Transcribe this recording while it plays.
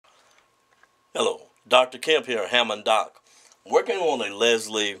Hello, Dr. Kemp here, Hammond Doc. Working on a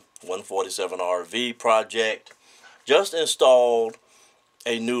Leslie 147 RV project. Just installed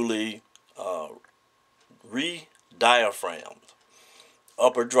a newly re-diaphragmed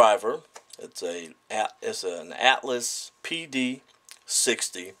upper driver. It's an Atlas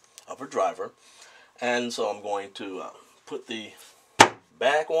PD60 upper driver, and so I'm going to put the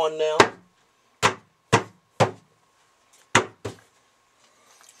back on now.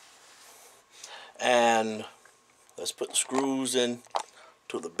 And let's put the screws in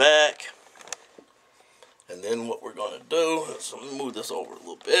to the back. And then what we're going to do is move this over a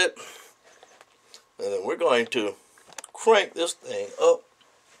little bit. And then we're going to crank this thing up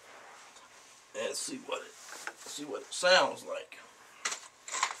and see what it sounds like.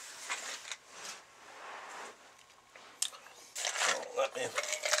 So let me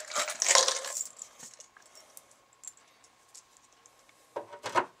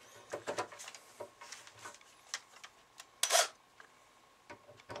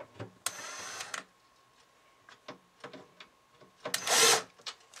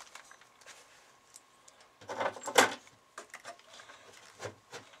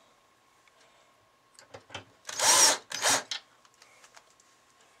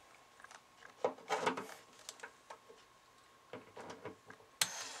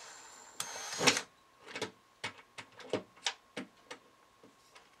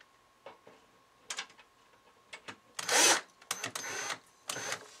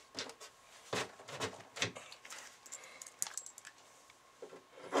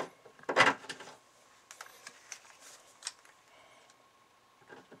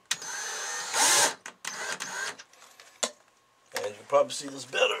probably see this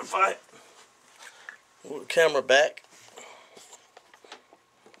better if I move the camera back.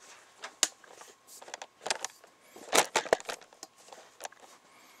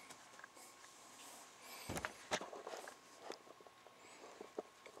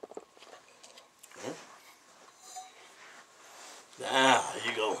 There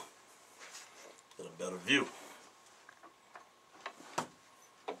you go. Get a better view.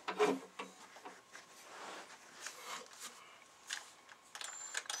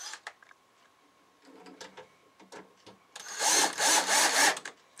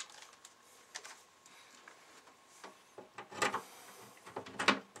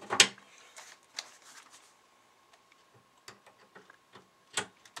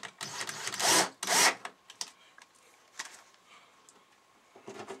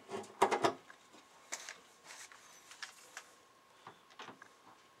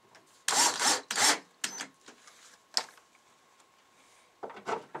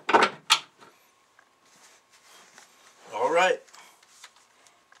 All right.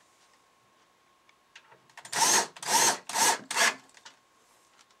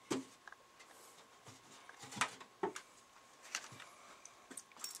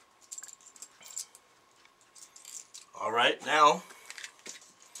 All right, now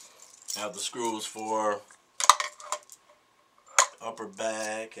I have the screws for upper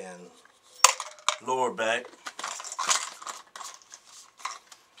back and lower back,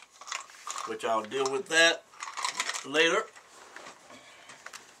 which I'll deal with that later.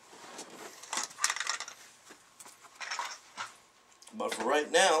 But for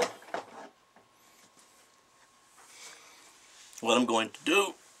right now, what I'm going to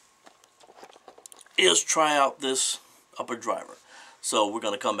do is try out this upper driver. So we're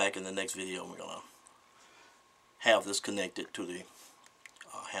going to come back in the next video and we're going to have this connected to the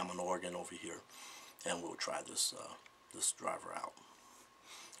Hammond organ over here, and we'll try this this driver out.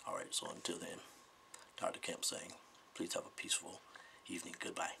 Alright, so until then, Dr. Kemp saying, please have a peaceful evening.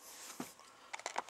 Goodbye.